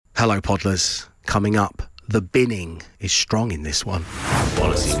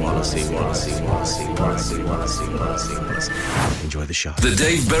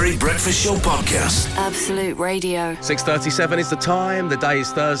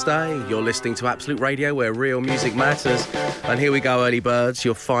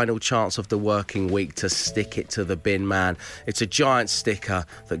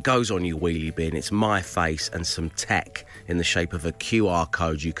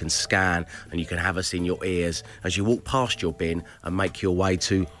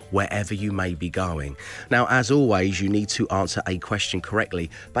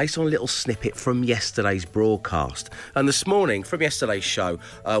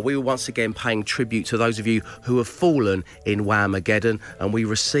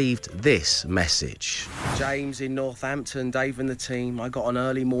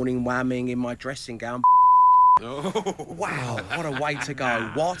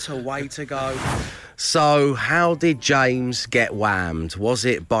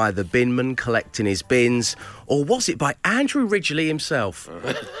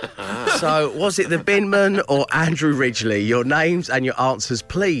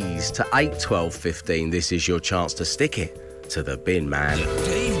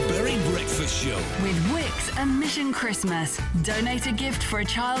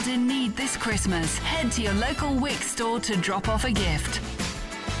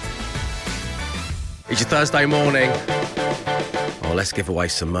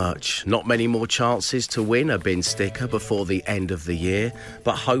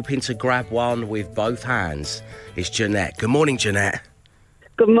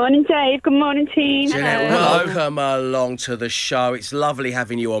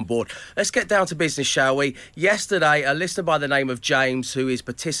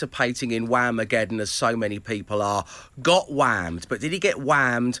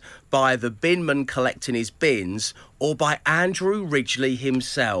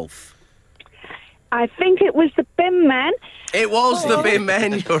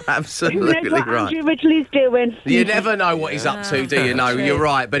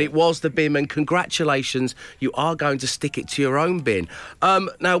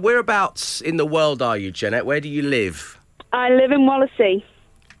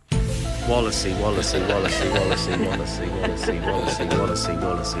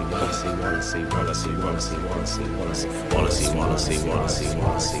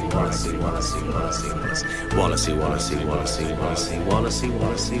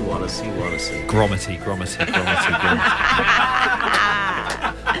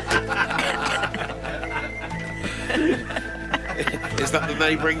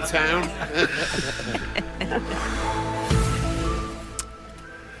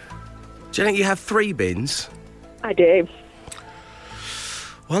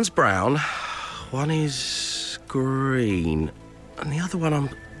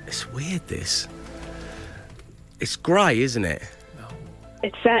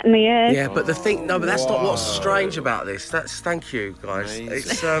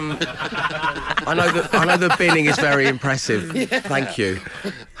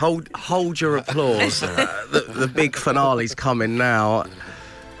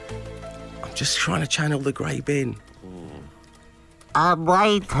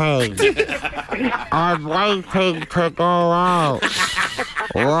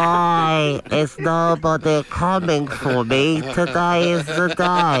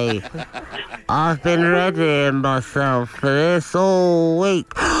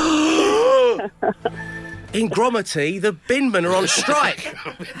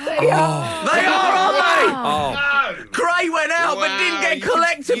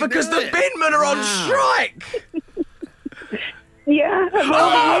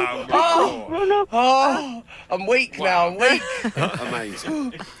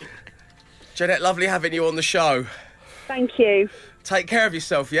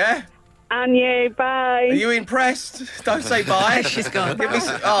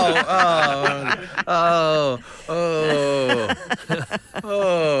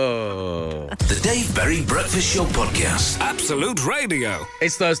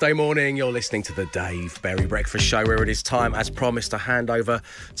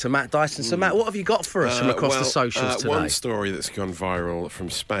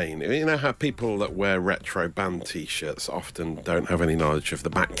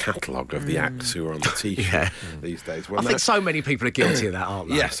of the acts who are on the T-shirt these days. Well, I think so many people are guilty of that, aren't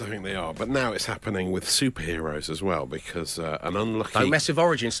they? Yes, I think they are. But now it's happening with superheroes as well, because an unlucky... Don't mess with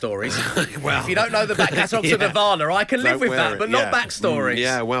origin stories. Well, if you don't know the back catalogue to Nirvana, I can live with that, but not backstories.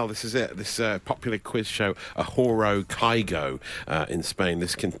 Yeah, well, this is it. This popular quiz show, Ahorro Caigo, in Spain,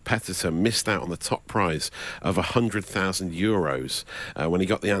 this competitor missed out on the top prize of €100,000 when he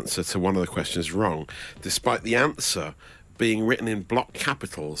got the answer to one of the questions wrong, despite the answer being written in block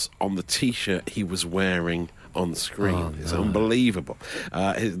capitals on the T-shirt he was wearing on screen. It's unbelievable.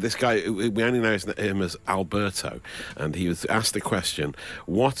 This guy, we only know him as Alberto, and he was asked the question,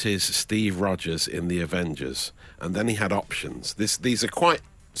 what is Steve Rogers in the Avengers? And then he had options. These are quite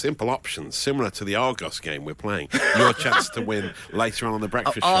simple options, similar to the Argos game we're playing. Your chance to win later on the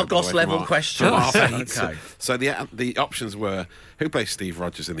breakfast show. Argos level questions. Okay. So the options were, who plays Steve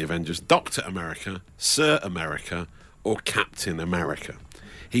Rogers in the Avengers? Dr. America, Sir America, or Captain America?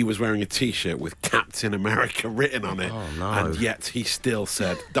 He was wearing a T-shirt with Captain America written on it, and yet he still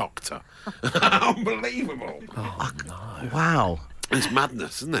said Doctor. Unbelievable. Oh, no. Wow. It's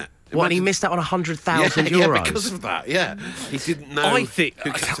madness, isn't it? What, and he missed out on €100,000? Yeah, because of that, He didn't know. I think,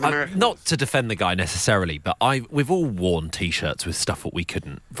 who Captain America not was. to defend the guy necessarily, but we've all worn T-shirts with stuff that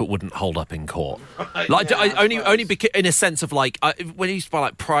that wouldn't hold up in court. Only because, in a sense of when you used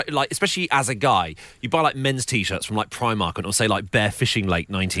to buy especially as a guy, you buy men's T-shirts from Primark, and it'll say Bear Fishing Lake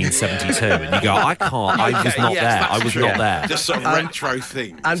 1972, and you go, I can't, I was not there, I was not there. Just sort of retro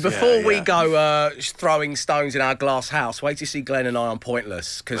things. And before we go throwing stones in our glass house, wait to see Glenn and I on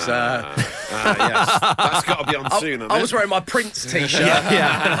Pointless, because yes, that's got to be on soon. I was wearing my Prince T-shirt.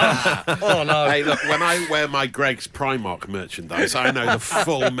 Oh no! Hey, look, when I wear my Greg's Primark merchandise, I know the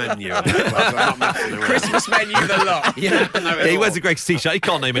full menu. I'm not messing around. Christmas menu, the lot. He wears a Greg's T-shirt. He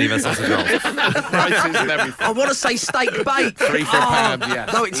can't name any of us sausage rolls. Prices and everything. I want to say steak bake. 3 for £1,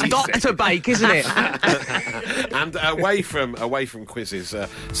 yes. No, it's Dr. Bake, isn't it? And away from quizzes,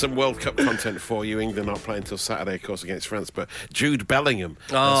 some World Cup content for you. England not playing until Saturday, of course, against France. But Jude Bellingham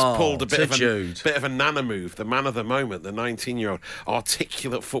has pulled a bit of a nana move. The man of the moment, the 19-year-old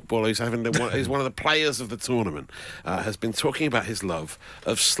articulate footballer who's one of the players of the tournament, has been talking about his love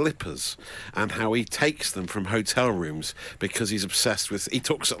of slippers and how he takes them from hotel rooms because he's obsessed with. He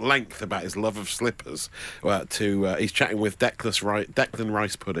talks at length about his love of slippers. He's chatting with Declan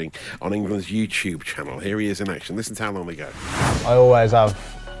Rice Pudding on England's YouTube channel. Here he is in action. Listen to how long they go. I always have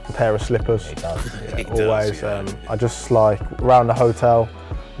a pair of slippers. Always. I just around the hotel.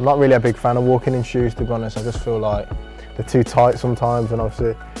 I'm not really a big fan of walking in shoes, to be honest. I just feel like they're too tight sometimes, and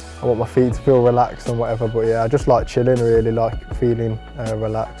obviously I want my feet to feel relaxed and whatever. But I just like chilling, really like feeling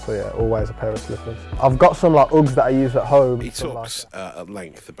relaxed. So always a pair of slippers. I've got some Uggs that I use at home. He talks at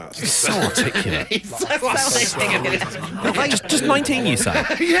length about. He's so articulate. Just 19, you say?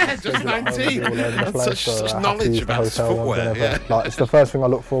 Yeah, just 19. That's such knowledge about footwear. It's the first thing I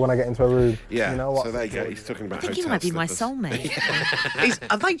look for when I get into a room. Yeah. You know what? So there you go. He's talking about. I think you might be my soulmate.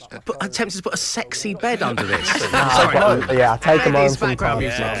 Are they attempting to put a sexy bed under this? I take them home It's background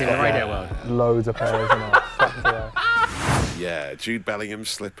music in the radio world. Loads of pairs. Yeah, Jude Bellingham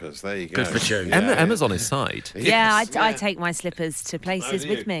slippers. There you go. Good for Jude. Emma's on his side. Yeah, I take my slippers to places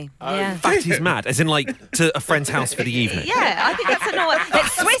with me. In fact, he's mad, as in to a friend's house for the evening. Yeah, I think that's a normal.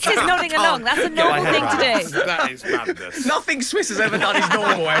 Swiss is nodding along. That's a normal thing to do. That is madness. Nothing Swiss has ever done is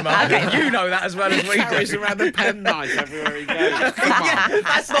normal, Emma. Okay. You know that as well as we do. Carries around a penknife everywhere he goes. Come on.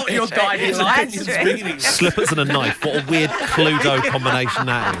 That's not your guiding light. That's true. Slippers and a knife. What a weird Cluedo combination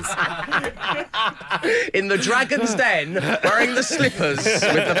that is. In the Dragon's Den, wearing the slippers with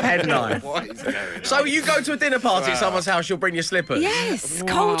the penknife. What is going on? So you go to a dinner party at someone's house, you'll bring your slippers? Yes,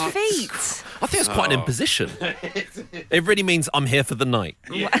 cold feet. I think it's quite an imposition. It really means I'm here for the night.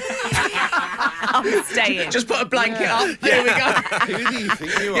 I'm staying. Just put a blanket up. Here we go. Who do you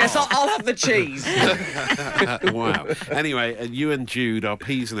think you are? Yes, I'll have the cheese. Wow. Anyway, you and Jude are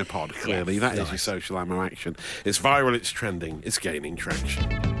peas in a pod, clearly. That is your social ammo action. It's viral, it's trending, it's gaining traction.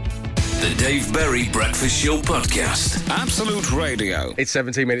 The Dave Berry Breakfast Show Podcast. Absolute Radio. It's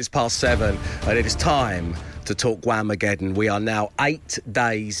 17 minutes past 7, and it is time to talk Whamageddon. We are now 8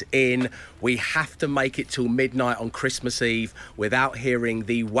 days in. We have to make it till midnight on Christmas Eve without hearing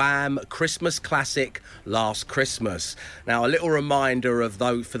the Wham Christmas classic, Last Christmas. Now, a little reminder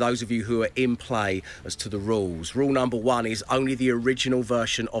for those of you who are in play as to the rules. Rule number 1 is only the original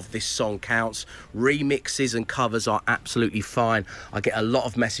version of this song counts. Remixes and covers are absolutely fine. I get a lot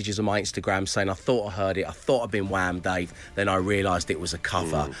of messages on my Instagram saying, I thought I heard it, I thought I'd been Wham, Dave, then I realised it was a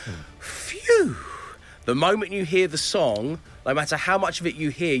cover. Phew! The moment you hear the song, No matter how much of it you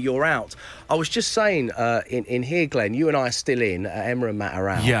hear, you're out. I was just saying in here, Glenn, you and I are still in, Emma and Matt are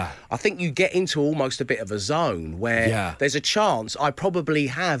out. Yeah. I think you get into almost a bit of a zone where there's a chance I probably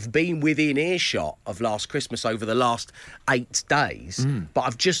have been within earshot of Last Christmas over the last 8 days, but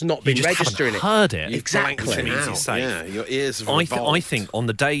I've just not been registering it. Heard it. Exactly. Yeah, your ears have I think on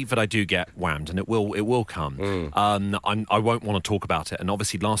the day that I do get whammed, and it will come, I won't want to talk about it. And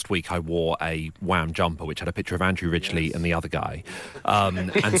obviously last week I wore a wham jumper, which had a picture of Andrew Ridgeley and the other guy.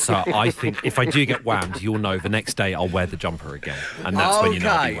 And so I think if I do get whammed, you'll know the next day I'll wear the jumper again. And that's when you know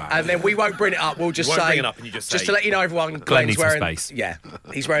I'll be whammed. And then we won't bring it up. We'll just say... bring it up and you just say, to let you know, everyone, Glenn Glenn's needs some wearing... space. Yeah,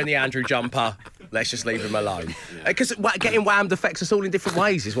 he's wearing the Andrew jumper. Let's just leave him alone. Because getting whammed affects us all in different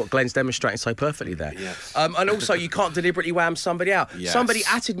ways, is what Glenn's demonstrating so perfectly there. Yes. And also, you can't deliberately wham somebody out. Yes. Somebody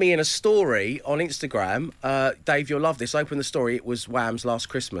atted me in a story on Instagram. Dave, you'll love this. Open the story. It was Wham's Last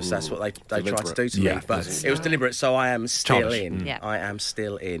Christmas. That's what they tried to do to me. But it was deliberate, so I am still in. Yeah. I am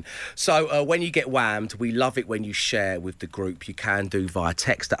still in. So when you get whammed, we love it when you share with the group. You can do via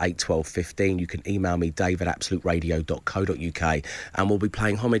text at 81215. You can email me, dave@absoluteradio.co.uk, and we'll be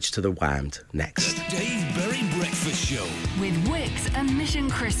playing homage to the whammed next. Dave Berry Breakfast Show. With Wix and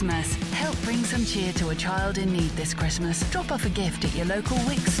Mission Christmas. Help bring some cheer to a child in need this Christmas. Drop off a gift at your local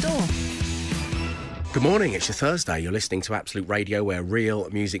Wix store. Good morning, it's your Thursday. You're listening to Absolute Radio, where real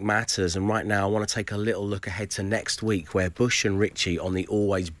music matters. And right now I want to take a little look ahead to next week, where Bush and Richie on the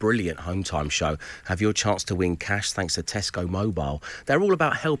always brilliant Home Time show have your chance to win cash thanks to Tesco Mobile. They're all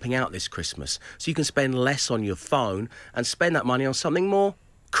about helping out this Christmas, so you can spend less on your phone and spend that money on something more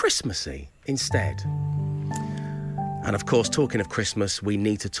Christmassy instead. And of course, talking of Christmas, we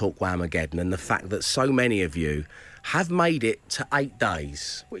need to talk Whamageddon and the fact that so many of you have made it to 8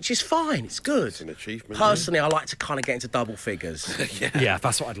 days, which is fine, it's good. It's an achievement. Personally, I like to kind of get into double figures. Yeah,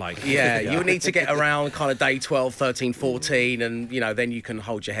 that's what I'd like. Yeah, you need to get around kind of day 12, 13, 14, and, then you can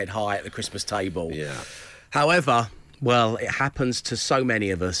hold your head high at the Christmas table. Yeah. However... well, it happens to so many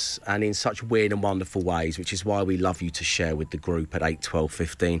of us and in such weird and wonderful ways, which is why we love you to share with the group at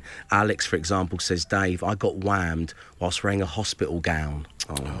 81215. Alex, for example, says, Dave, I got whammed whilst wearing a hospital gown.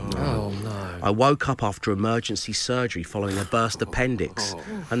 Oh, no. I woke up after emergency surgery following a burst appendix,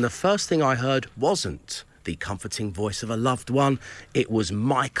 and the first thing I heard wasn't the comforting voice of a loved one. It was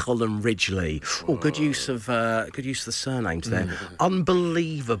Michael and Ridgeley. Oh, good use of the surnames there.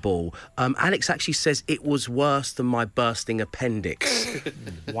 Unbelievable. Alex actually says it was worse than my bursting appendix.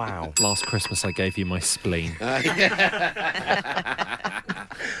 Wow. Last Christmas I gave you my spleen.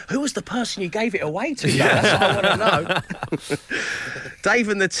 Who was the person you gave it away to? That's what I want to know. Dave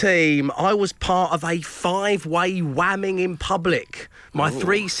and the team, I was part of a 5-way whamming in public. My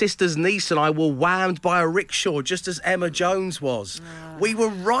 3 sisters' niece and I were whammed by a rickshaw, just as Emma Jones was. We were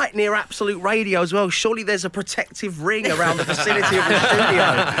right near Absolute Radio as well. Surely there's a protective ring around the vicinity of the studio.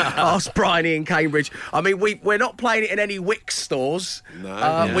 Asked Bryony in Cambridge. I mean, we're not playing it in any Wix stores.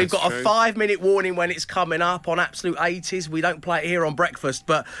 No, we've got a 5-minute warning when it's coming up on Absolute 80s. We don't play it here on Breakfast,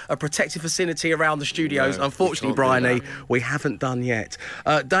 but a protective vicinity around the studios. No, unfortunately, Bryony, we haven't done yet.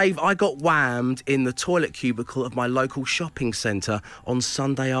 Dave, I got whammed in the toilet cubicle of my local shopping centre on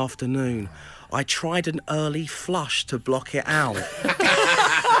Sunday afternoon. I tried an early flush to block it out.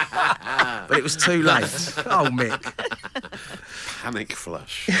 But it was too late. Oh, Mick. Panic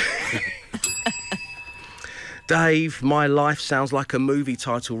flush. Dave, my life sounds like a movie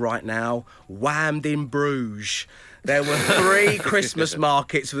title right now. Whammed in Bruges. There were 3 Christmas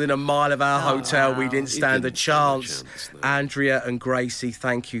markets within a mile of our hotel. We didn't stand a chance. No. Andrea and Gracie,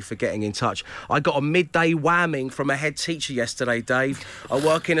 thank you for getting in touch. I got a midday whamming from a head teacher yesterday, Dave. I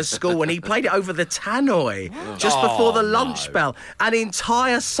work in a school and he played it over the tannoy just before the lunch bell. An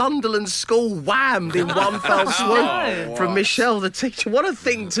entire Sunderland school whammed in one fell swoop from Michelle, the teacher. What a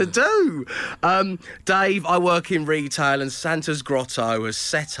thing to do. Dave, I work in retail and Santa's Grotto has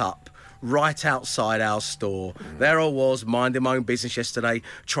set up right outside our store. There I was, minding my own business yesterday,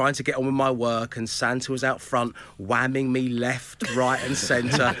 trying to get on with my work, and Santa was out front, whamming me left, right and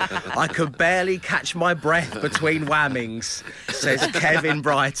centre. I could barely catch my breath between whammings, says Kevin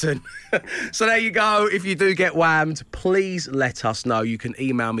Brighton. So there you go. If you do get whammed, please let us know. You can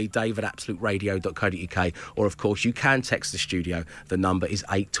email me, dave@absoluteradio.co.uk, or of course you can text the studio. The number is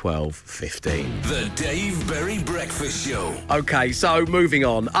 81215. The Dave Berry Breakfast Show. Okay, so moving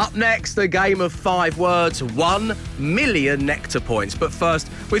on. Up next, the game of 5 words, 1 million nectar points. But first,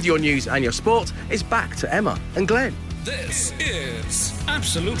 with your news and your sport, it's back to Emma and Glenn. This is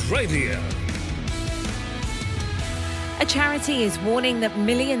Absolute Radio. A charity is warning that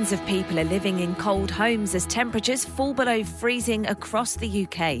millions of people are living in cold homes as temperatures fall below freezing across the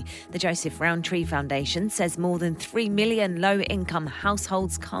UK. The Joseph Rowntree Foundation says more than 3 million low-income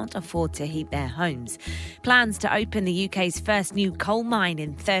households can't afford to heat their homes. Plans to open the UK's first new coal mine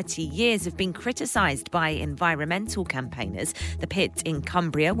in 30 years have been criticised by environmental campaigners. The pit in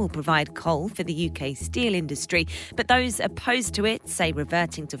Cumbria will provide coal for the UK steel industry, but those opposed to it say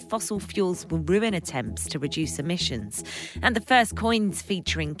reverting to fossil fuels will ruin attempts to reduce emissions. And the first coins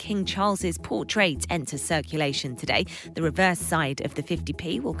featuring King Charles's portrait enter circulation today. The reverse side of the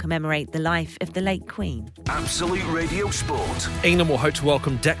 50p will commemorate the life of the late Queen. Absolute Radio Sport. England will hope to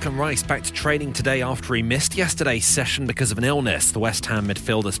welcome Declan Rice back to training today after he missed yesterday's session because of an illness. The West Ham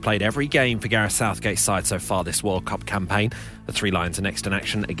midfielder's played every game for Gareth Southgate's side so far this World Cup campaign. The Three Lions are next in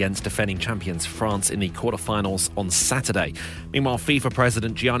action against defending champions France in the quarter-finals on Saturday. Meanwhile, FIFA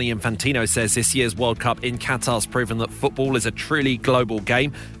President Gianni Infantino says this year's World Cup in Qatar has proven that football is a truly global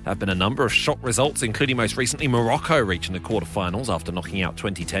game. There have been a number of shock results, including most recently Morocco reaching the quarter-finals after knocking out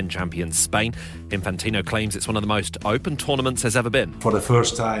 2010 champions Spain. Infantino claims it's one of the most open tournaments there's ever been. For the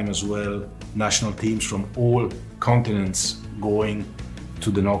first time as well, national teams from all continents going to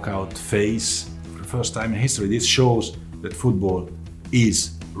the knockout phase. For the first time in history, this shows that football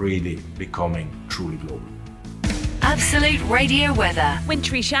is really becoming truly global. Absolute Radio weather.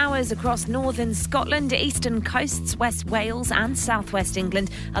 Wintry showers across northern Scotland, eastern coasts, West Wales and southwest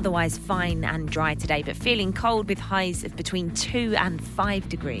England. Otherwise fine and dry today, but feeling cold with highs of between 2 and 5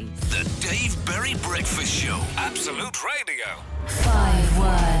 degrees. The Dave Berry Breakfast Show. Absolute Radio. 5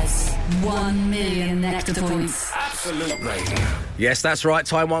 words, 1 million nectar points. Absolute Radio. Yes, that's right.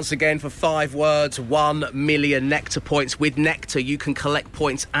 Time once again for 5 words, 1 million Nectar points. With Nectar, you can collect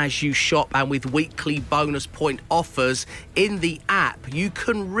points as you shop, and with weekly bonus point offers in the app, you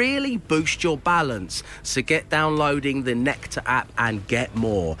can really boost your balance. So get downloading the Nectar app and get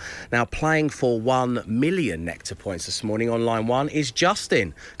more. Now, playing for 1 million Nectar points this morning on line 1 is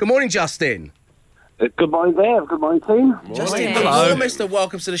Justin. Good morning, Justin. Good morning, Dave. Good morning, team. Justin, hello, Mr.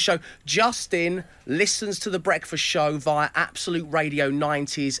 Welcome to the show. Justin listens to the breakfast show via Absolute Radio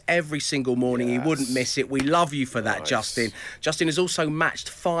 90s every single morning. Yes. He wouldn't miss it. We love you for that, nice. Justin. Justin has also matched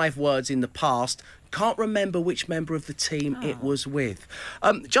 5 words in the past. Can't remember which member of the team it was with.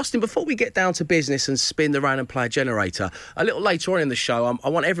 Justin, before we get down to business and spin the random player generator, a little later on in the show, I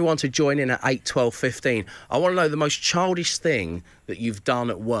want everyone to join in at 8, 12, 15. I want to know the most childish thing that you've done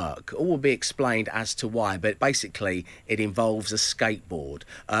at work. All will be explained as to why, but basically it involves a skateboard.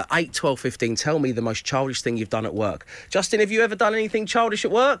 8, 12, 15, tell me the most childish thing you've done at work. Justin, have you ever done anything childish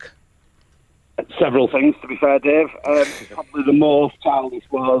at work? Several things, to be fair, Dave. Probably the most childish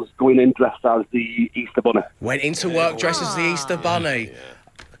was going in dressed as the Easter Bunny. Went into work dressed as the Easter Bunny. Yeah.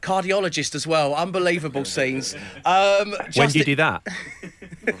 Cardiologist as well. Unbelievable scenes. When did you do that?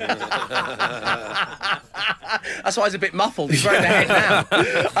 That's why he's a bit muffled. He's wearing the head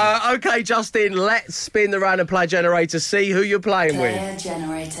now. OK, Justin, let's spin the random play generator. See who you're playing Player with.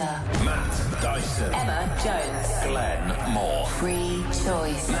 generator. Matt Dyson. Emma Jones. Glenn Moore. Free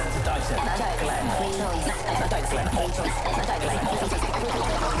choice. Matt Dyson. Glenn Moore.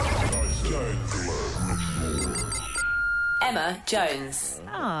 Emma Jones.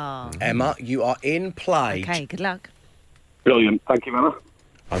 Oh. Emma, you are in play. Okay, good luck. Brilliant. Thank you, Emma.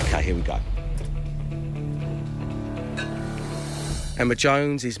 OK, here we go. Emma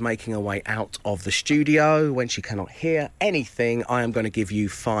Jones is making her way out of the studio. When she cannot hear anything, I am going to give you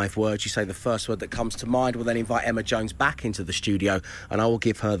 5 words. You say the first word that comes to mind. We'll then invite Emma Jones back into the studio and I will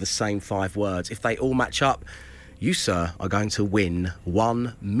give her the same 5 words. If they all match up, you, sir, are going to win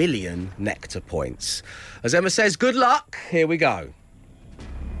 1 million Nectar points. As Emma says, good luck. Here we go.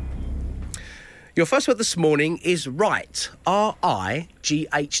 Your first word this morning is right.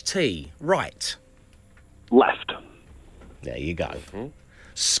 R-I-G-H-T. Right. Left. There you go. Mm-hmm.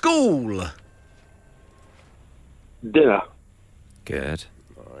 School. Dinner. Good.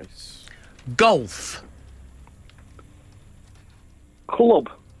 Nice. Golf. Club.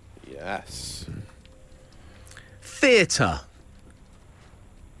 Yes. Theatre.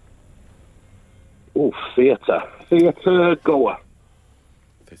 Oh, theatre. Theatre goer.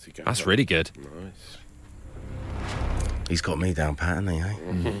 That's really good. Nice. He's got me down pat, hasn't he, eh?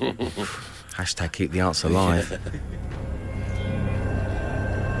 Hashtag keep the answer alive.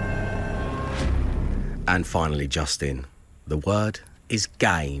 And finally, Justin, the word is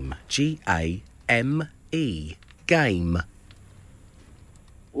game. G-A-M-E. Game.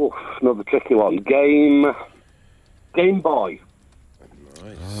 Oh, another tricky one. Game Boy.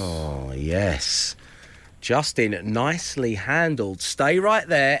 Nice. Oh, yes. Justin, nicely handled. Stay right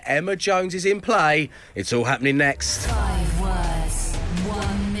there. Emma Jones is in play. It's all happening next. 5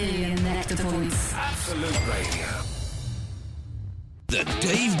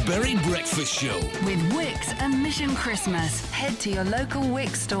 Dave Berry Breakfast Show. With Wix and Mission Christmas. Head to your local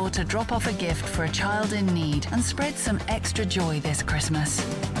Wix store to drop off a gift for a child in need and spread some extra joy this Christmas.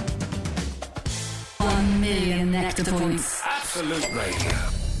 1 million nectar points. Absolute Radio.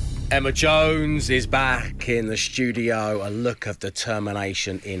 Emma Jones is back in the studio, a look of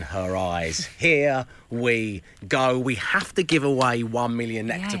determination in her eyes. Here we go. We have to give away 1 million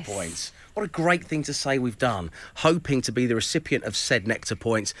nectar points. What a great thing to say we've done. Hoping to be the recipient of said nectar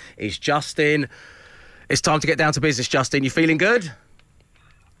points is Justin. It's time to get down to business, Justin. You feeling good?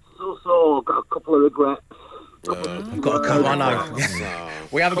 So, got a couple of regrets. I've got a couple, I know.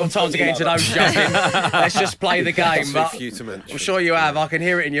 We haven't got time to get into those, Justin. Let's just play the game. But I'm sure you have. I can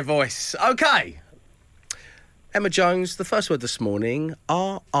hear it in your voice. OK. Emma Jones, the first word this morning,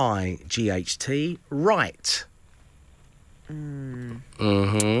 R-I-G-H-T, right.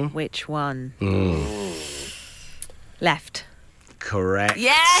 Which one? Mm. Left. Correct.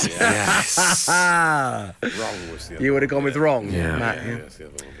 Yes! Yes. Wrong was the other You would have gone with wrong. Yeah, Matt, yeah, that's the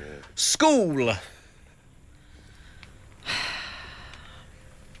other one, yeah. School.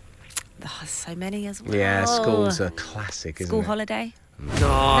 Oh, so many as well. Yeah, school's a classic, isn't School it? holiday.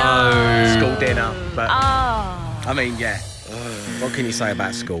 No. School dinner. But Oh. I mean, yeah. What can you say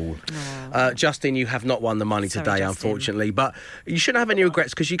about school? Justin, you have not won the money Sorry, today, Justin. Unfortunately. But you shouldn't have any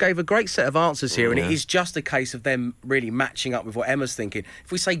regrets because you gave a great set of answers here, and it is just a case of them really matching up with what Emma's thinking.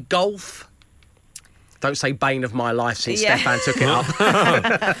 If we say golf, don't say bane of my life since Stefan took it up.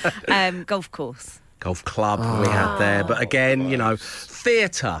 Golf course. Golf club we had there. But again, you know,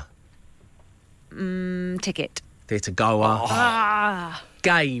 theatre. Ticket. Theatre goer.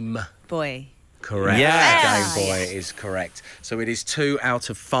 Game. Boy. Correct. Yes. Game Boy is correct. So it is 2 out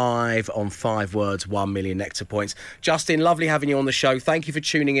of 5 on 5 words, 1 million nectar points. Justin, lovely having you on the show. Thank you for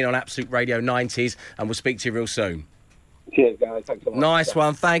tuning in on Absolute Radio 90s, and we'll speak to you real soon. Cheers, guys. Thanks a lot. Nice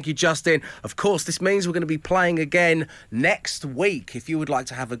one. Thank you, Justin. Of course, this means we're going to be playing again next week. If you would like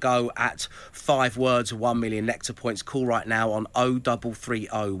to have a go at 5 words, 1 million nectar points, call right now on 0330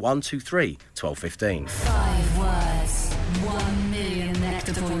 123 1215. 5 words, 1 million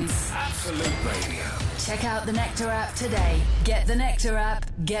nectar points. Absolute Radio. Check out the Nectar app today. Get the Nectar app,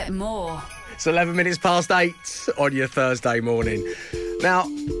 get more. It's 11 minutes past 8 on your Thursday morning. Now,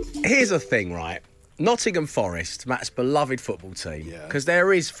 here's the thing, right? Nottingham Forest, Matt's beloved football team, because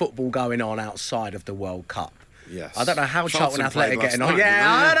there is football going on outside of the World Cup. Yes. I don't know how Charlton Athletic are getting on.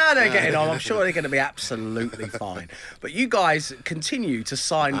 I know they're getting on. I'm sure they're going to be absolutely fine. But you guys continue to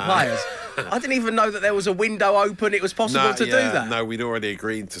sign players. I didn't even know that there was a window open. It was possible to do that. No, we'd already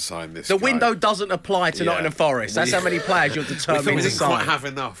agreed to sign this. The window doesn't apply to Nottingham Forest. That's how many players you're determined we to didn't quite sign. have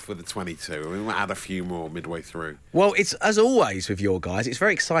enough with the 22. We might add a few more midway through. Well, it's as always with your guys, it's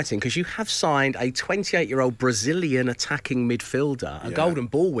very exciting because you have signed a 28-year-old Brazilian attacking midfielder, a Golden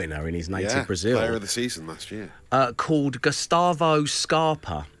Ball winner in his native Brazil. Player of the season last year. Called Gustavo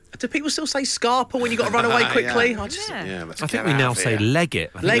Scarpa. Do people still say Scarpa when you got to run away quickly? I think we now say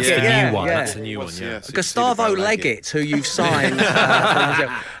Leggett. I think Leggett, it's the yeah, new one. yeah. That's the new one, yeah. Gustavo Leggett, who you've signed.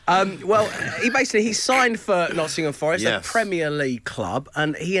 Well, he signed for Nottingham Forest, a Premier League club,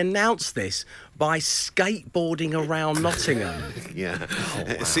 and he announced this by skateboarding around Nottingham.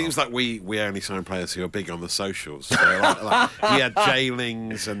 It seems like we only sign players who are big on the socials. So like he had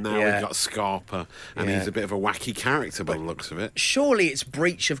Jailings, and now we've got Scarpa, and he's a bit of a wacky character by the looks of it. Surely it's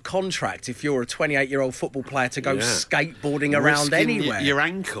breach of contract if you're a 28-year-old football player to go skateboarding around Risking anywhere. Your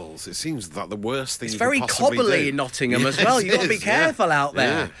ankles. It seems like the worst thing. It's you very could possibly cobbly do. in Nottingham as well. You've got to be careful out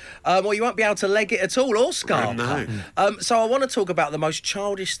there. Or you won't be able to leg it at all, or Scarpa. So I want to talk about the most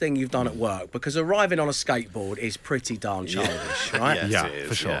childish thing you've done at work, because arriving on a skateboard is pretty darn childish, right? Yes, it is,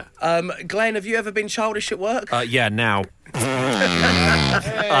 for sure. Glenn, have you ever been childish at work? Yeah, now. But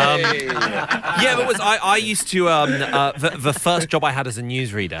I used to the first job I had as a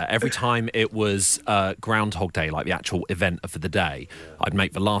newsreader, every time it was Groundhog Day, like the actual event for the day, I'd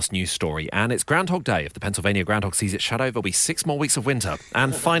make the last news story, and it's Groundhog Day. If the Pennsylvania groundhog sees its shadow, there'll be 6 more weeks of winter,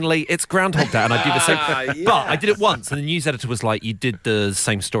 and finally it's Groundhog Day, and I do the same. But I did it once, and the news editor was like, "You did the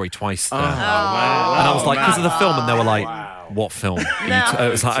same story twice there." And I was like, because of the film, and they were like, "What film?"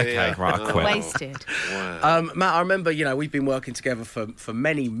 It was like, okay, right, I quit. Wasted. Matt, I remember, we've been working together for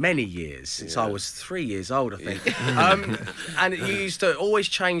many, many years, since I was 3 years old, I think. And you used to always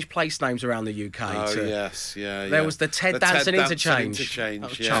change place names around the UK. There was the Ted Danson Interchange. That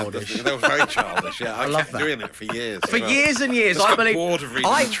was childish. That was very childish, I love kept that. doing it for years. For years and years. I I got believe. bored of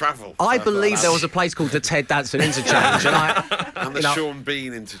reading travel. I believe there was a place called the Ted Danson Interchange. And the Sean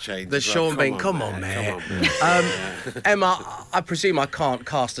Bean Interchange. The Sean Bean. Come on, man. Emma, I presume I can't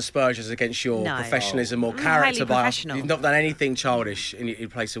cast aspersions against your No. professionalism or Highly character, but professional. you've not done anything childish in your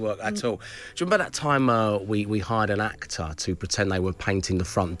place of work at all. Do you remember that time we hired an actor to pretend they were painting the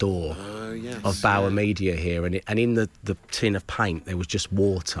front door of Bauer Media here, and in the tin of paint there was just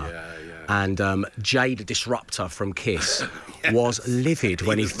water. And Jay, the disruptor from Kiss, was livid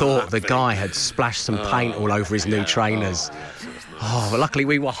when he thought the guy had splashed some paint all over his new trainers. Oh, well, luckily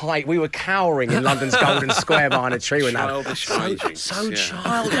we were cowering in London's Golden Square behind a tree when that. Childish hijinks. So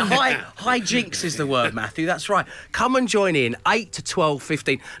childish. Hijinks is the word, Matthew. That's right. Come and join in 8 to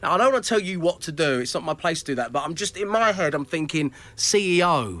 12:15. Now I don't want to tell you what to do. It's not my place to do that. But I'm just in my head. I'm thinking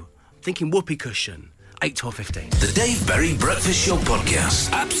CEO. I'm thinking whoopee cushion. 8, 12:15. The Dave Berry Breakfast Show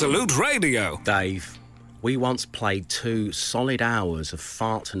Podcast. Absolute Radio. Dave, we once played 2 solid hours of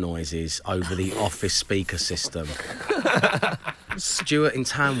fart noises over the office speaker system. Stuart in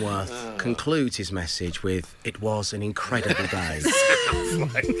Tamworth concludes his message with, "It was an incredible day."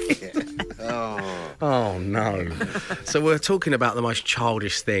 Oh, no. So we're talking about the most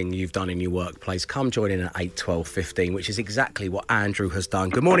childish thing you've done in your workplace. Come join in at 8, 12:15, which is exactly what Andrew has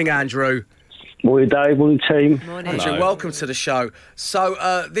done. Good morning, Andrew. Morning, Dave. Morning, team. Morning. Andrew, welcome to the show.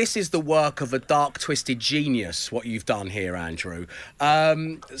 So this is the work of a dark, twisted genius, what you've done here, Andrew.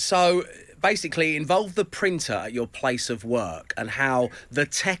 So basically involve the printer at your place of work and how the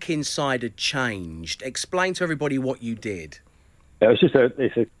tech inside had changed. Explain to everybody what you did.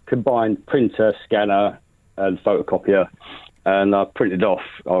 It's a combined printer, scanner, and photocopier, and I printed off,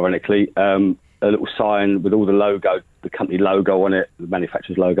 ironically, a little sign with all the company logo on it, the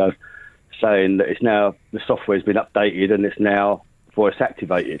manufacturer's logo, saying that it's now, the software's been updated and it's now voice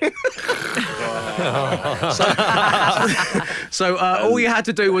activated. So all you had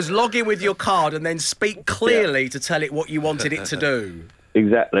to do was log in with your card and then speak clearly to tell it what you wanted it to do.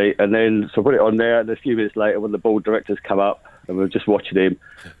 Exactly. And then, so I put it on there, and a few minutes later when the board directors come up and we were just watching him,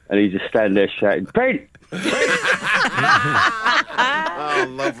 and he's just standing there shouting, "Print! Oh,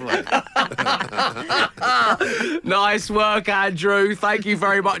 lovely. Nice work, Andrew. Thank you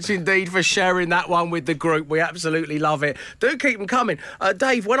very much indeed for sharing that one with the group. We absolutely love it. Do keep them coming.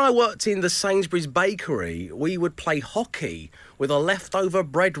 Dave, when I worked in the Sainsbury's bakery, we would play hockey with a leftover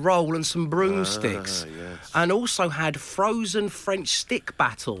bread roll and some broomsticks. And also had frozen French stick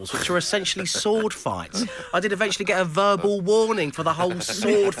battles, which are essentially sword fights. I did eventually get a verbal warning for the whole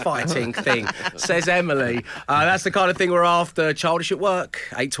sword fighting thing, says Emily. That's the kind of thing we're after. Childish at work.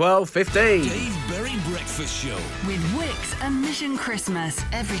 8, 12, 15. Dave Berry Breakfast Show. With Wix and Mission Christmas,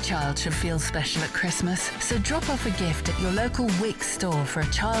 every child should feel special at Christmas. So drop off a gift at your local Wix store for a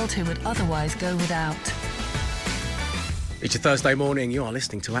child who would otherwise go without. It's your Thursday morning. You are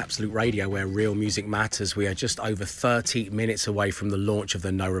listening to Absolute Radio, where real music matters. We are just over 30 minutes away from the launch of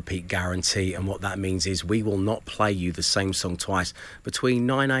the No Repeat Guarantee, and what that means is we will not play you the same song twice between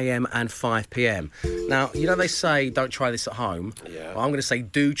 9 a.m. and 5 p.m. Now, you know they say don't try this at home. Well, I'm going to say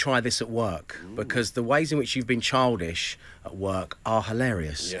do try this at work, because the ways in which you've been childish at work are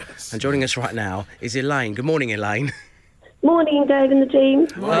hilarious. Yes. And joining us right now is Elaine. Good morning, Elaine. Morning, Dave and the team.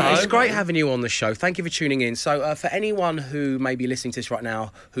 It's great having you on the show. Thank you for tuning in. So for anyone who may be listening to this right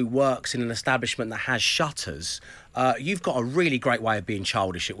now who works in an establishment that has shutters, you've got a really great way of being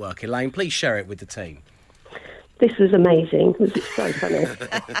childish at work, Elaine. Please share it with the team. This was amazing. This is so funny.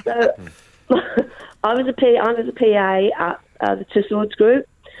 So, I was a PA at the Two Swords Group,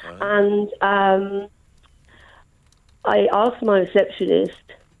 and I asked my receptionist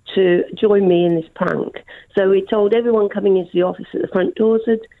to join me in this prank. So we told everyone coming into the office that the front doors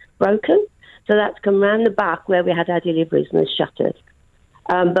had broken. So that's come round the back where we had our deliveries and the shutters.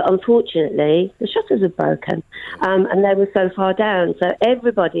 But unfortunately, the shutters had broken, and they were so far down. So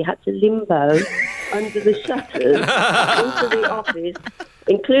everybody had to limbo under the shutters into the office,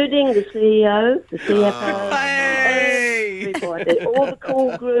 including the CEO, the CFO, everybody, all the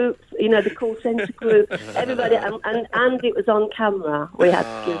call groups, the call centre group, everybody, and it was on camera. We had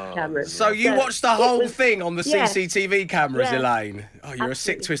security cameras. So you watched the whole thing on the CCTV cameras, Elaine? Oh, you're a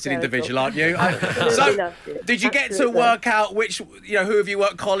sick, twisted individual, aren't you? So did you get to work out which, who of you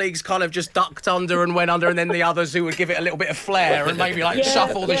work colleagues kind of just ducked under and went under, and then the others who would give it a little bit of flair and maybe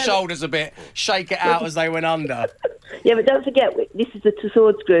shuffle the shoulders a bit, shake it out as they went under? Yeah, but don't forget, this is the Two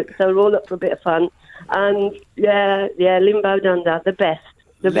Swords Group, so we're all up for a bit of fun. And limboed under, the best.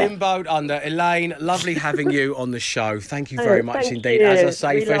 Limboed under. Elaine, lovely having you on the show. Thank you very much indeed, you. as I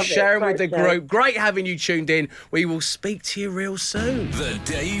say, We for love sharing it. with the group. Great having you tuned in. We will speak to you real soon. The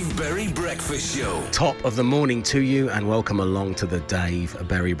Dave Berry Breakfast Show. Top of the morning to you, and welcome along to the Dave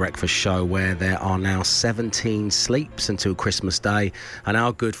Berry Breakfast Show, where there are now 17 sleeps until Christmas Day, and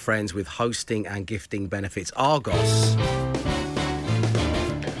our good friends with hosting and gifting benefits, Argos,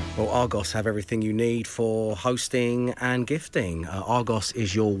 Argos have everything you need for hosting and gifting. Argos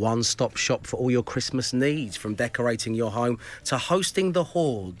is your one-stop shop for all your Christmas needs, from decorating your home to hosting the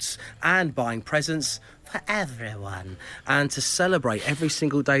hordes and buying presents for everyone. And to celebrate every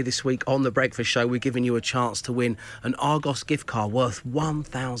single day this week on The Breakfast Show, we're giving you a chance to win an Argos gift card worth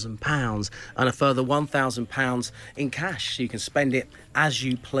 £1,000 and a further £1,000 in cash. So you can spend it as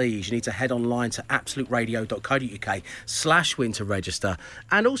you please. You need to head online to absoluteradio.co.uk/win to register.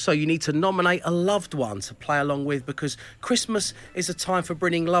 And also you need to nominate a loved one to play along with, because Christmas is a time for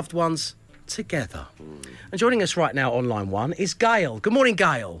bringing loved ones together. And joining us right now on line one is Gail. Good morning,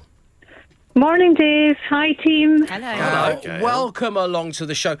 Gail. Morning, Dave. Hi, team. Hello. Welcome along to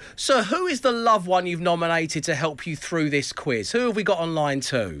the show. So who is the loved one you've nominated to help you through this quiz? Who have we got on line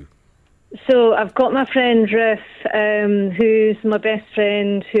two? So I've got my friend Riff, who's my best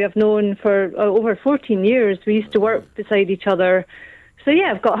friend, who I've known for over 14 years. We used to work beside each other. So,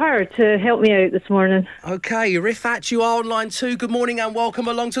 yeah, I've got her to help me out this morning. OK, Rifat, you are on line two. Good morning and welcome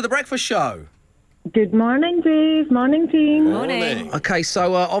along to The Breakfast Show. Good morning, Dave. Morning, team. Morning. OK,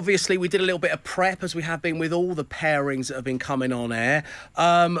 so obviously we did a little bit of prep, as we have been with all the pairings that have been coming on air.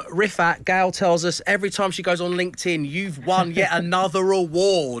 Rifat, Gail tells us every time she goes on LinkedIn, you've won yet another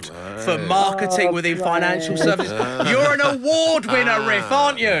award for marketing within financial services. You're an award winner, Riff,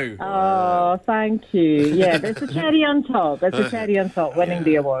 aren't you? Oh, thank you. Yeah, there's a cherry on top. There's a cherry on top, winning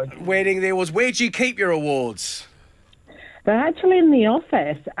the award. Winning the awards. Where do you keep your awards? They're actually in the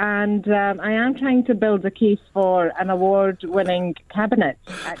office, and I am trying to build a case for an award-winning cabinet,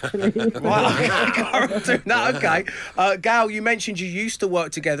 actually. OK. Gail, you mentioned you used to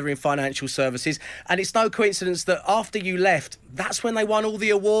work together in financial services, and it's no coincidence that after you left, that's when they won all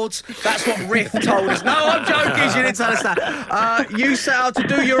the awards. That's what Riff told us. No, I'm joking. She didn't tell us that. You set out to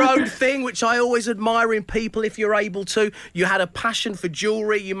do your own thing, which I always admire in people if you're able to. You had a passion for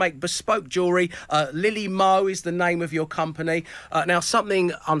jewellery. You make bespoke jewellery. Lily Mo is the name of your company. Now,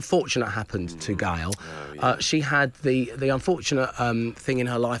 something unfortunate happened to Gail. She had the unfortunate thing in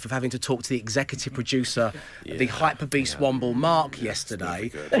her life of having to talk to the executive producer, the hyper-beast Womble Mark,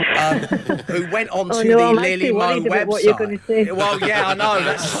 yesterday, who went on to the Lily Mo website. What you're going to say. Well, yeah, I know.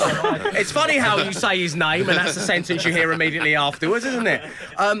 It's funny how you say his name, and that's the sentence you hear immediately afterwards, isn't it?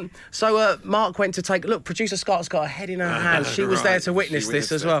 So Mark went to take a look. Producer Scott's got her head in her hands. She was there to witness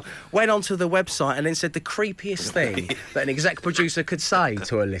this as well. Went onto the website and then said the creepiest thing that an exec producer could say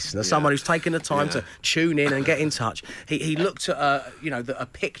to a listener, someone who's taken the time to tune in and get in touch. He looked at a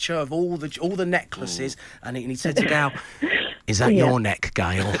picture of all the necklaces, and he said to Gail, "Is that your neck,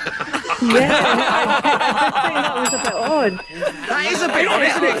 Gail?" Yeah, I think that was a bit odd. That is a bit odd,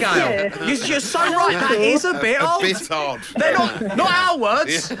 isn't it, Gail? You're so right. That is a bit odd. A bit odd. They're not our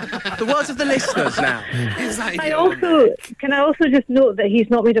words. The words of the listeners now. Can I also just note that he's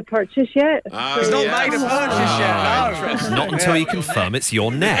not made a purchase yet? He's not made a purchase yet. No. Not until you confirm it's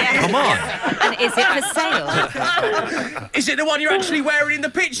your neck. Come on. And is it for sale? Is it the one you're actually wearing in the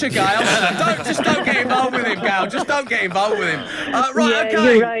picture, Gail? Don't get involved with him, Gail. Just don't get involved with him. Okay.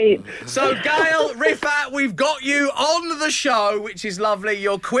 You're right. So, Gail, Rifat, we've got you on the show, which is lovely.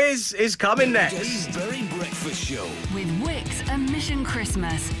 Your quiz is coming next. Dave Berry Breakfast Show. With Wix and Mission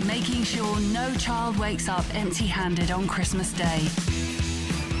Christmas, making sure no child wakes up empty-handed on Christmas Day.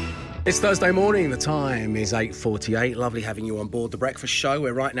 It's Thursday morning. The time is 8:48. Lovely having you on board The Breakfast Show,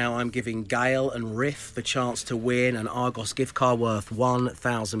 where right now I'm giving Gail and Riff the chance to win an Argos gift card worth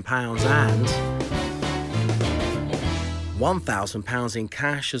 £1,000 and £1,000 in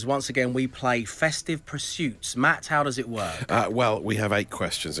cash, as once again we play Festive Pursuits. Matt, how does it work? Well, we have 8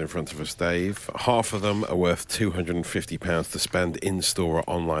 questions in front of us, Dave. Half of them are worth £250 to spend in-store or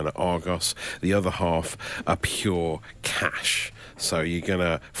online at Argos. The other half are pure cash. So you're going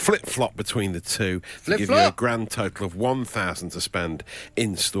to flip-flop between the two to give you a grand total of £1,000 to spend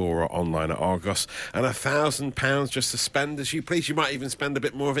in-store or online at Argos, and £1,000 just to spend as you please. You might even spend a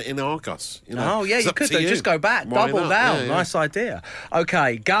bit more of it in Argos. You know? Oh, yeah, It's you up could to do. Just go back, Why double not? down. Yeah, yeah. Nice idea.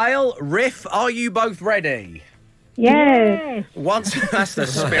 OK, Gail, Riff, are you both ready? Yes. That's the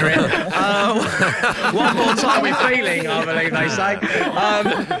spirit. One more time with feeling, I believe they say.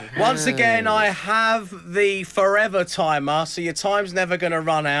 Once again, I have the forever timer, so your time's never going to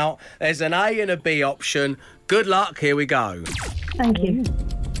run out. There's an A and a B option. Good luck. Here we go. Thank you.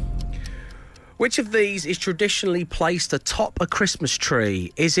 Which of these is traditionally placed atop a Christmas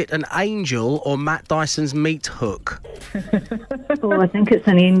tree? Is it an angel or Matt Dyson's meat hook? Oh, I think it's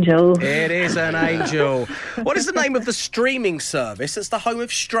an angel. It is an angel. What is the name of the streaming service that's the home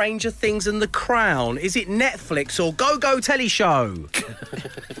of Stranger Things and The Crown? Is it Netflix or Go Go Telly Show?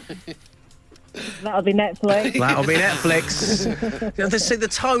 That'll be Netflix. That'll be Netflix. See the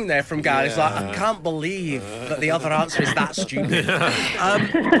tone there from Gail. It's like, I can't believe that the other answer is that stupid.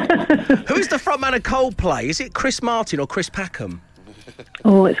 Who is the frontman of Coldplay? Is it Chris Martin or Chris Packham?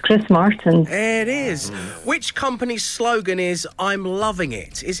 Oh, it's Chris Martin. It is. Which company's slogan is "I'm loving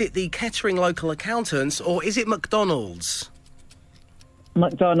it"? Is it the Kettering Local Accountants or is it McDonald's?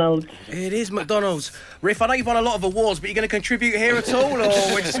 McDonald's. It is McDonald's. Riff, I know you've won a lot of awards, but you're going to contribute here at all, or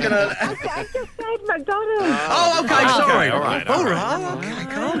we're just going to... I just said McDonald's. Oh, OK, sorry. All right. OK,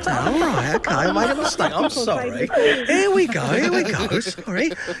 calm down. All right, OK, I made a mistake. I'm sorry. Here we go. Sorry.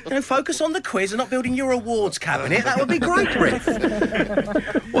 Focus on the quiz and not building your awards cabinet. That would be great, Riff.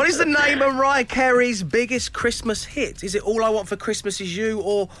 What is the name of Mariah Carey's biggest Christmas hit? Is it All I Want for Christmas Is You,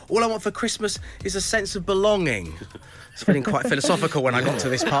 or All I Want for Christmas Is a Sense of Belonging? It's feeling quite philosophical when I got to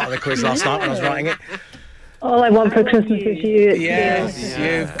this part of the quiz last night when I was writing it. All I Want for Christmas Is You. Yes,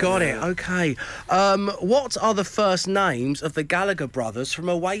 you've got it. OK. What are the first names of the Gallagher brothers from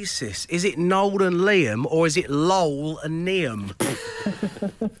Oasis? Is it Noel and Liam, or is it Lowell and Liam?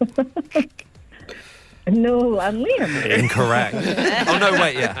 Noel and Liam. Incorrect. Oh, no,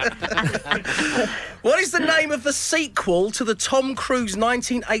 wait, yeah. What is the name of the sequel to the Tom Cruise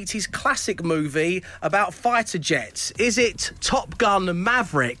 1980s classic movie about fighter jets? Is it Top Gun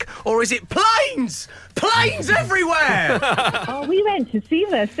Maverick, or is it Planes? Planes everywhere! Oh, we went to see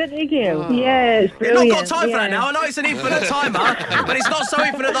this, didn't we, Gail? Oh. Yeah, it's You've brilliant. not got time for that now. I know it's an infinite timer, but it's not so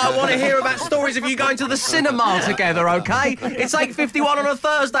infinite that I want to hear about stories of you going to the cinema together, OK? It's 8:51 on a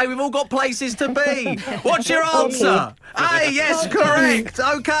Thursday. We've all got places to be. What's your answer? A, yes, correct.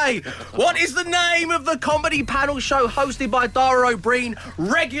 OK. What is the name of the comedy panel show hosted by Dara O'Brien,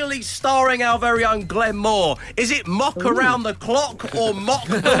 regularly starring our very own Glenn Moore? Is it Mock Around the Clock or Mock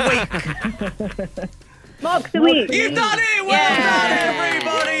the Week? Mock the Week. You've done it! Well done,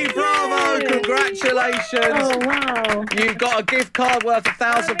 everybody! Bravo! Congratulations! Oh, wow. You've got a gift card worth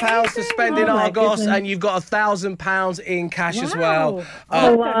 £1,000 to spend in Oh, my Argos, goodness. and you've got £1,000 in cash as well.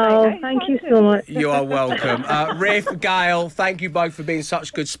 Oh, wow. Thank you so much. You are welcome. Riff, Gail, thank you both for being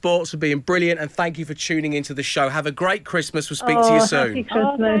such good sports, for being brilliant, and thank you for tuning into the show. Have a great Christmas. We'll speak to you soon. Happy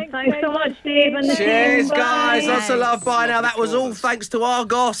Christmas. Thanks so much, Dave. And the Cheers, team. guys. Bye. Lots of love. Bye now. That was all thanks to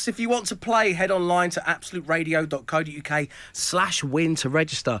Argos. If you want to play, head online to absoluteradio.co.uk/win to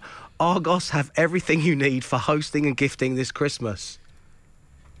register. Argos have everything you need for hosting and gifting this Christmas.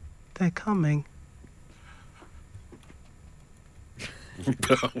 They're coming.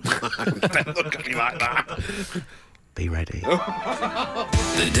 Don't look at me like that. Be ready.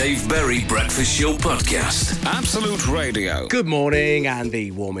 The Dave Berry Breakfast Show Podcast. Absolute Radio. Good morning and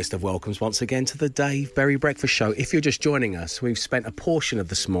the warmest of welcomes once again to the Dave Berry Breakfast Show. If you're just joining us, we've spent a portion of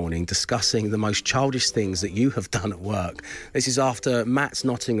this morning discussing the most childish things that you have done at work. This is after Matt's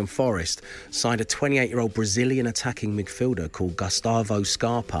Nottingham Forest signed a 28-year-old Brazilian attacking midfielder called Gustavo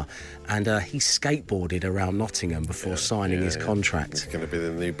Scarpa, and he skateboarded around Nottingham before signing his contract. It's going to be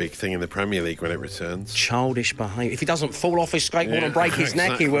the new big thing in the Premier League when it returns. Childish behaviour. If he doesn't fall off his skateboard and break his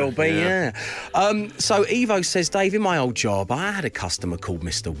neck, exactly. he will be, So Evo says, Dave, in my old job, I had a customer called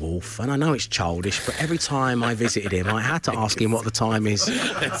Mr. Wolf, and I know it's childish, but every time I visited him, I had to ask him what the time is.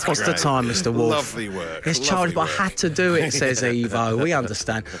 What's the time, Mr. Wolf? Lovely work. It's childish, but I had to do it, says Evo. We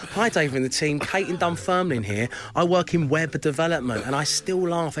understand. Hi, Dave and the team. Kate in Dunfermline here. I work in web development, and I still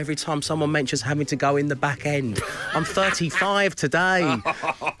laugh every time someone mentions having to go in the back end. I'm 35 today.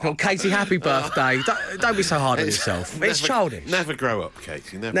 Oh, Katie, happy birthday. Don't be so hard on yourself. It's childish. Never grow up,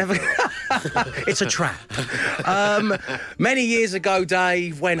 Katie. Never grow up. It's a trap. Many years ago,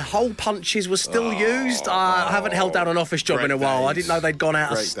 Dave, when hole punches were still used, I haven't held down an office job in a while. I didn't know they'd gone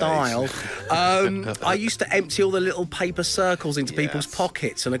out of style. I used to empty all the little paper circles into people's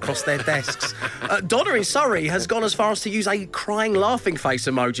pockets and across their desks. Donna in Surrey has gone as far as to use a crying laughing face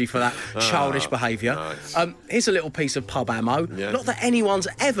emoji for that childish behaviour. Nice. Here's a little piece of pub ammo. Yeah. Not that anyone's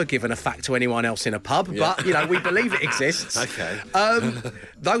ever given a fact to anyone else in a pub, but, you know, we believe it exists. Okay.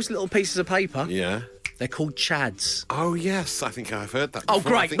 Those little pieces of paper, Yeah. they're called chads. Oh, yes. I think I've heard that Oh,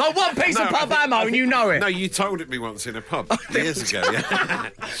 before. I great. think- Not one piece of pub ammo and you know it. No, you told it me once in a pub years ago, yeah.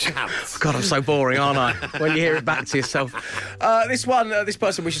 Chance. God, I'm so boring, aren't I? When you hear it back to yourself. This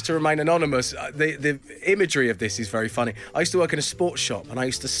person wishes to remain anonymous. The imagery of this is very funny. I used to work in a sports shop and I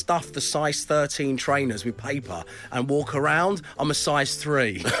used to stuff the size 13 trainers with paper and walk around. I'm a size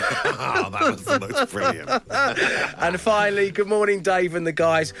 3. Oh, that was the most brilliant. And finally, good morning, Dave and the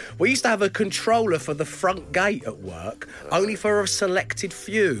guys. We used to have a controller for the front gate at work, only for a selected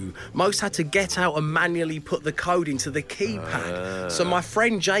few. Most had to get out and manually put the code into the keypad. So my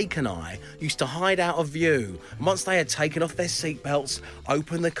friend Jake and I used to hide out of view. Once they had taken off their seatbelts,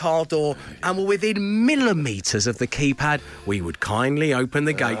 opened the car door, and were within millimetres of the keypad, we would kindly open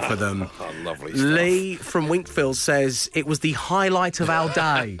the gate for them. Lovely stuff. Lee from Winkfield says it was the highlight of our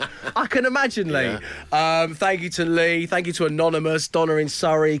day. I can imagine, Lee. Yeah. Thank you to Lee. Thank you to Anonymous, Donna in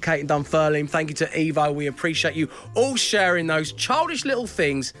Surrey, Kate in Dunfermline. Thank you to Evo. We appreciate you all sharing those childish little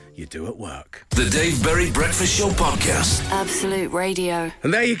things you do at work. The Dave Berry Breakfast Show Podcast. Absolute Radio.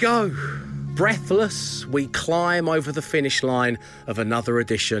 And there you go. Breathless, we climb over the finish line of another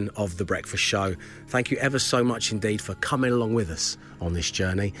edition of The Breakfast Show. Thank you ever so much indeed for coming along with us on this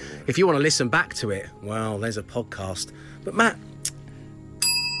journey. If you want to listen back to it, well, there's a podcast. But Matt,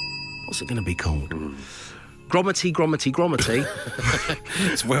 what's it going to be called? Grommety, grommety, grommety.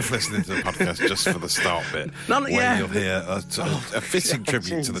 It's worth listening to the podcast just for the start bit. Where you'll hear a fitting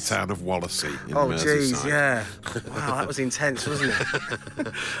tribute to the town of Wallasey in Merseyside. Jeez, yeah. Wow, that was intense, wasn't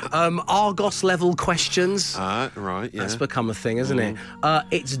it? Argos-level questions. Right, yeah. That's become a thing, isn't it?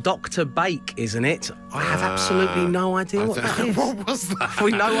 It's Dr. Bake, isn't it? I have absolutely no idea what that is. What was that?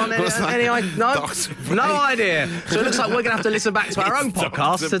 We know on any idea? No, no idea. So it looks like we're going to have to listen back to our own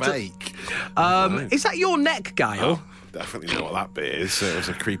podcast. Dr. Bake. Is that your neck, Gail? Definitely know what that bit is. It was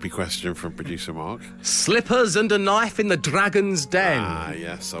a creepy question from producer Mark. Slippers and a knife in the dragon's den.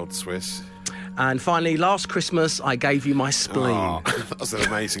 Yes, old Swiss. And finally, last Christmas, I gave you my spleen. Oh, that was an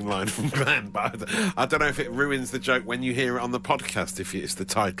amazing line from Ben, but I don't know if it ruins the joke when you hear it on the podcast, if it's the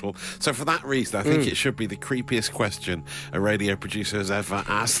title. So for that reason, I think it should be the creepiest question a radio producer has ever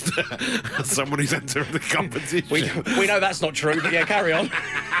asked someone who's entering the competition. We know that's not true, but yeah, carry on.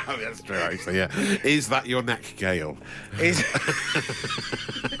 Oh, that's true, actually, yeah. Is that your neck, Gail?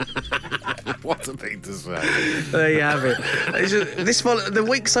 What a thing to say. There you have it. The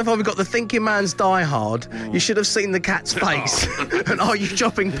week so far we've got the Thinking Man's Die Hard. You should have seen the cat's face. And are you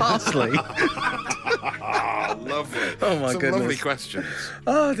chopping parsley? Lovely. Oh my goodness. Lovely questions.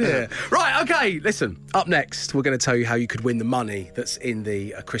 Oh dear. Right, okay, listen. Up next, we're going to tell you how you could win the money that's in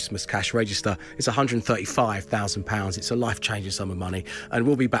the Christmas cash register. It's £135,000. It's a life-changing sum of money. And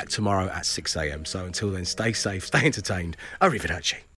we'll be back tomorrow at 6 a.m. So until then, stay safe, stay entertained. Arrivederci.